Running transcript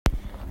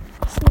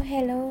So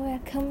hello,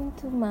 welcome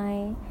to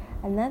my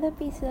another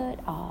episode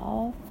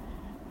of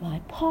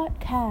my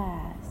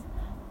podcast.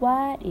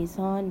 What is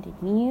on the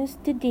news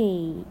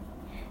today?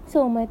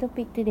 So my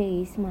topic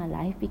today is my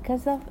life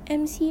because of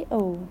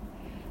MCO.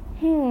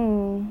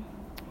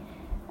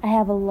 I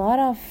have a lot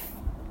of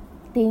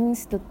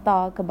things to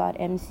talk about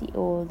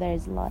MCO.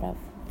 There's a lot of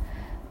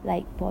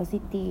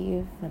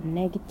positive and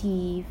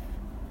negative.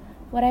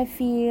 What I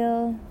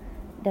feel,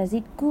 does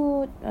it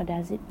good or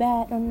does it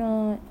bad or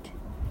not?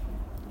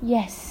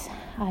 Yes,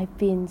 I've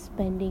been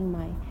spending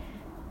my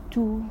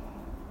 2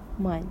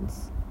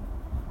 months,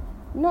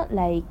 not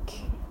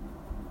like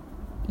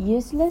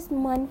useless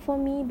month for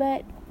me,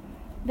 but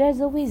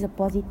there's always a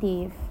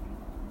positive,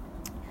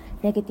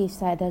 negative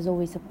side. There's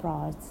always a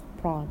pros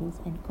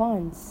and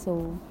cons.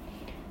 So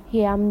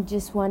here I'm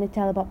just want to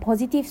tell about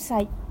positive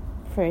side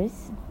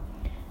first.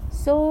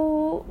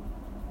 So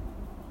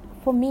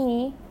for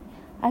me,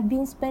 I've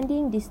been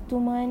spending these 2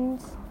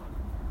 months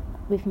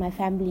with my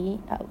family.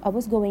 I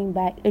was going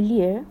back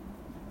earlier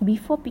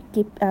before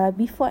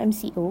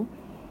MCO.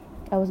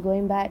 I was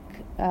going back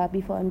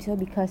before MCO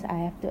because I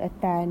have to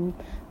attend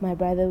my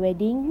brother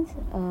weddings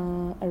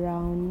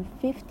around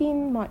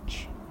 15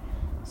 March.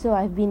 So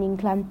I've been in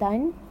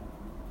Kelantan.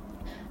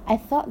 I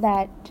thought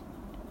that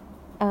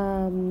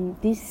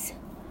this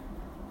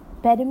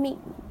pandemic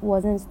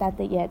wasn't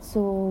started yet.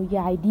 So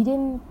yeah, I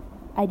didn't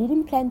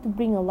plan to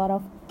bring a lot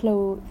of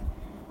clothes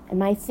and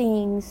my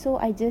things. So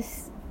I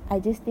just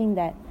think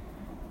that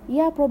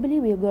probably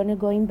we're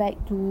going back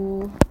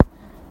to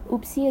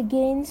Oopsie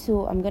again.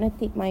 So I'm gonna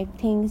take my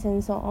things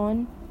and so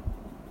on.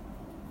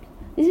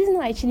 This is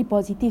not actually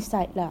positive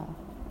side lah.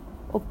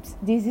 Oops,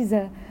 this is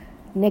a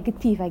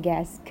negative, I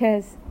guess,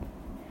 cause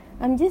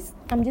I'm just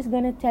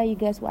gonna tell you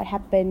guys what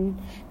happened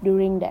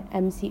during that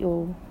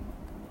MCO.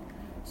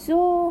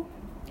 So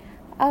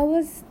I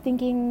was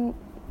thinking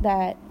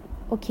that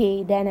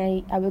okay, then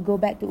I will go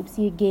back to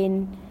Oopsie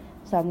again.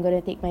 So I'm gonna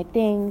take my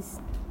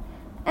things.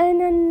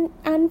 And then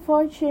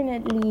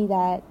unfortunately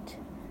that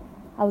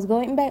I was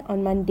going back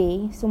on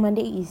Monday. So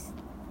Monday is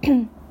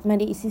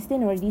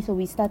 16 already. So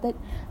we started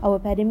our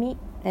pandemic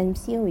and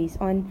MCO is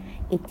on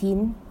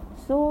 18.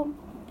 So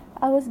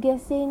I was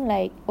guessing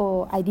I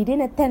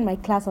didn't attend my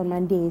class on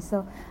Monday.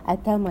 So I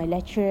tell my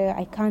lecturer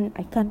I can't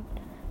attend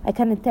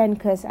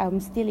because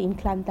I'm still in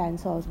Kelantan.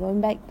 So I was going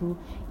back to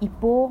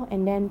Ipoh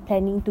and then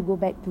planning to go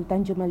back to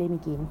Tanjung Malim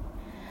again.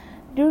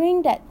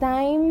 During that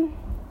time,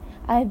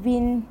 I've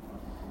been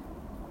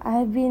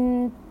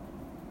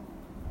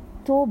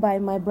told by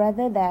my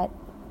brother that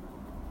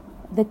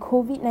the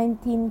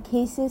COVID-19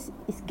 cases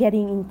is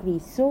getting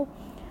increased. So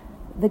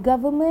the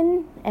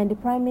government and the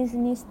Prime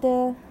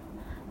Minister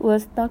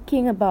was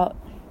talking about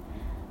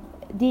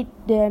did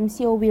the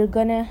MCO will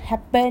gonna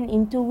happen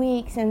in 2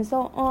 weeks and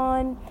so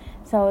on.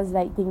 So I was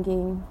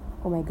thinking,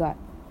 oh my god,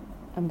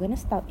 I'm gonna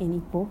stop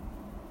in Ipoh.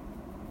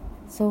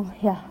 So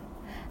yeah,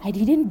 I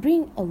didn't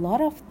bring a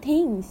lot of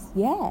things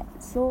yet.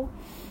 So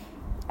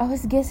I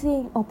was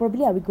guessing,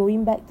 probably I'll be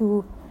going back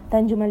to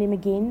Tanjung Malim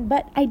again,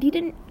 but I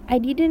didn't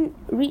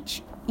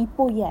reach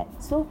Ipoh yet.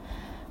 So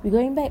we're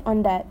going back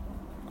on that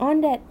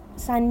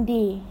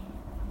Sunday.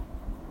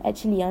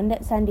 Actually, on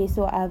that Sunday,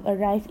 so I've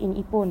arrived in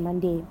Ipoh on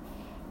Monday.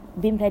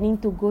 Been planning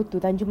to go to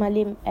Tanjung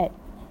Malim at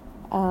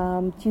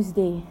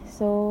Tuesday.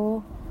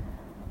 So,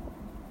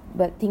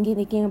 but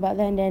thinking about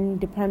that, and then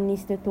the Prime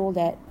Minister told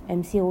that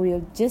MCO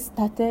will just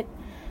started.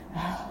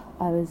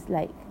 I was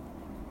like,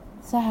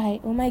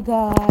 sigh, oh my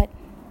god,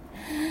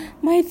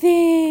 my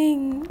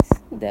things.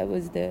 That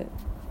was the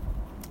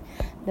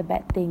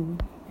bad thing,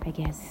 I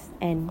guess.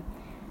 And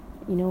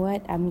you know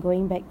what? I'm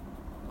going back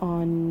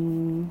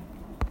on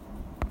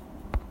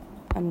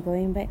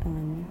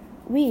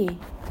we.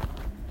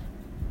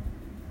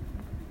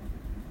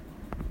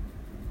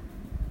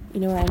 You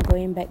know, I'm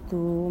going back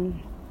to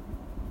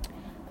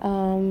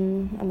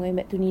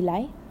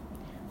Nilai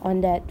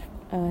on that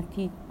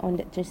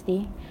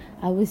Thursday.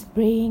 I was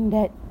praying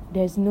that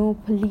there's no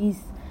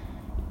police,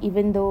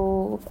 even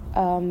though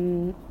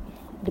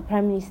the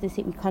Prime Minister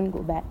said we can't go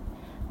back,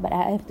 but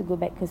I have to go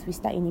back because we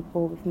start in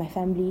Ipoh with my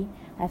family.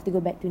 I have to go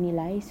back to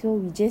Nilai. So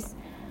we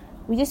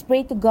just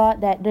pray to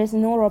God that there's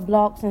no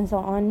roadblocks and so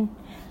on.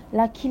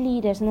 Luckily,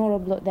 there's no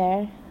roadblock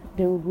there.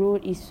 The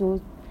road is so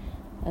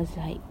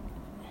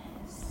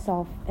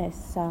soft as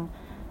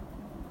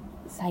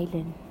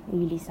silent,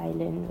 really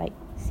silent, like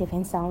safe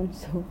and sound.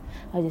 So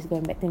I was just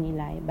going back to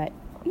Nilai, but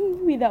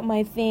without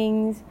my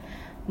things,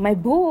 my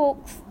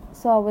books.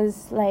 So I was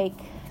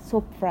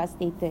so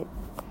frustrated.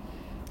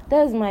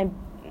 That was my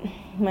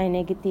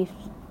negative,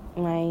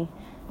 my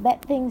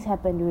bad things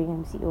happened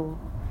during MCO.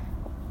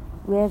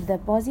 With the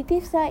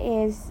positive side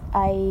is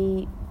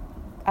I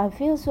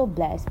feel so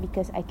blessed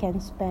because I can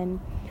spend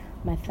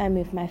my time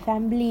with my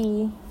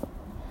family.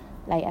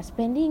 I'm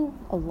spending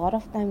a lot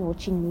of time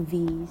watching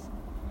movies.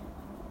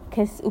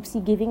 Because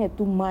Oopsie giving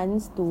 2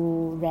 months to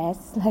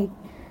rest,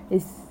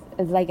 it's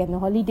like a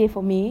holiday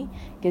for me.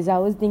 Because I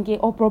was thinking,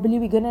 probably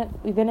we're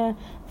gonna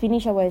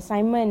finish our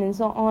assignment and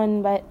so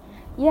on. But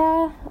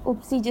yeah,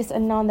 Oopsie just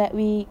announced that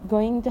we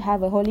going to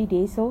have a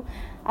holiday. So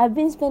I've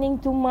been spending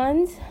 2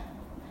 months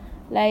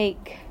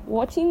like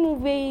watching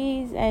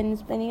movies and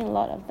spending a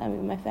lot of time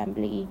with my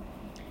family.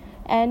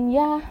 And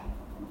yeah,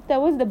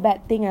 that was the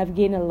bad thing. I've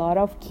gained a lot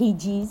of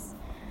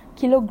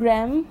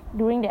kilogram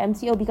during the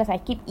MCO because I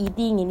keep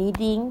eating and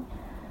eating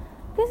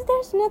because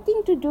there's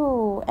nothing to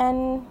do.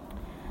 And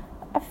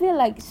I feel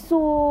like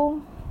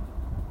so,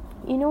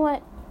 you know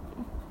what,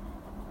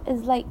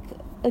 it's like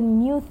a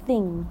new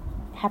thing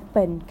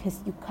happened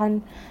because you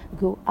can't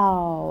go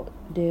out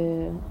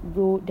the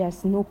road.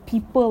 There's no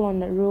people on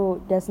the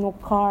road, there's no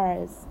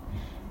cars,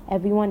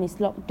 everyone is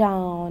locked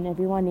down,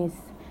 everyone is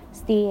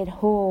stay at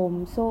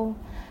home. So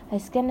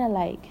it's kind of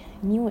like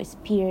new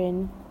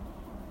experience,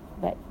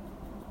 but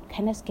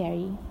kind of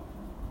scary.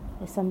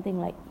 There's something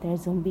like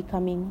there's zombie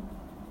coming.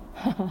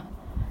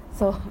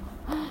 So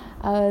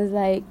I was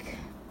like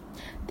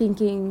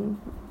thinking,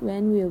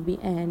 when will we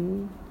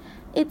end?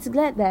 It's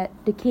glad that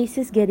the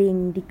cases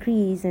getting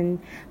decreased and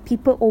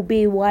people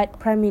obey what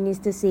Prime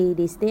Minister say.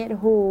 They stay at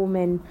home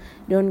and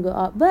don't go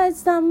out. But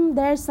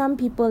there's some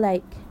people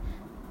like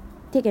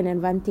take an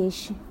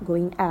advantage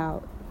going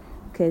out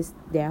because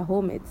their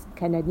home it's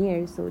kind of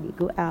near, so they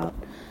go out.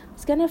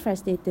 It's kind of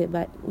frustrated.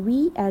 But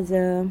we have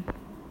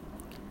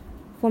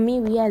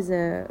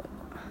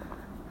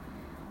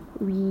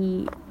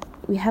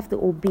to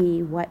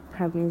obey what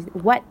Prime Minister,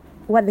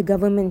 what the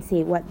government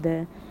say, what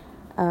the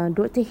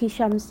Dr.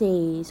 Hisham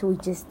say. So we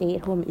just stay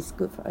at home. It's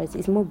good for us.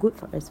 It's more good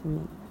for us, for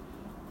me.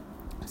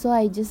 So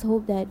I just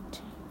hope that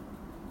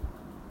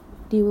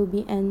they will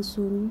be end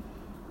soon,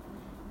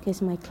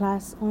 because my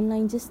class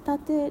online just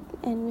started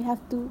and we have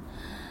to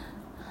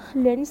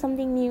learn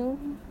something new.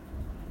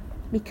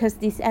 Because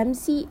this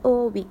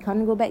MCO, we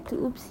can't go back to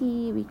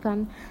Oopsie, we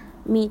can't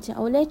meet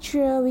our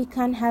lecturer, we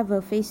can't have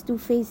a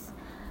face-to-face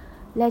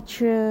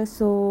lecture.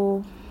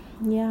 So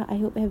yeah, I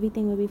hope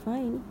everything will be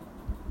fine.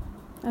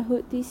 I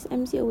hope this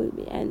MCO will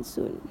be end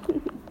soon.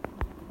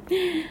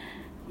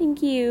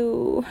 Thank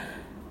you.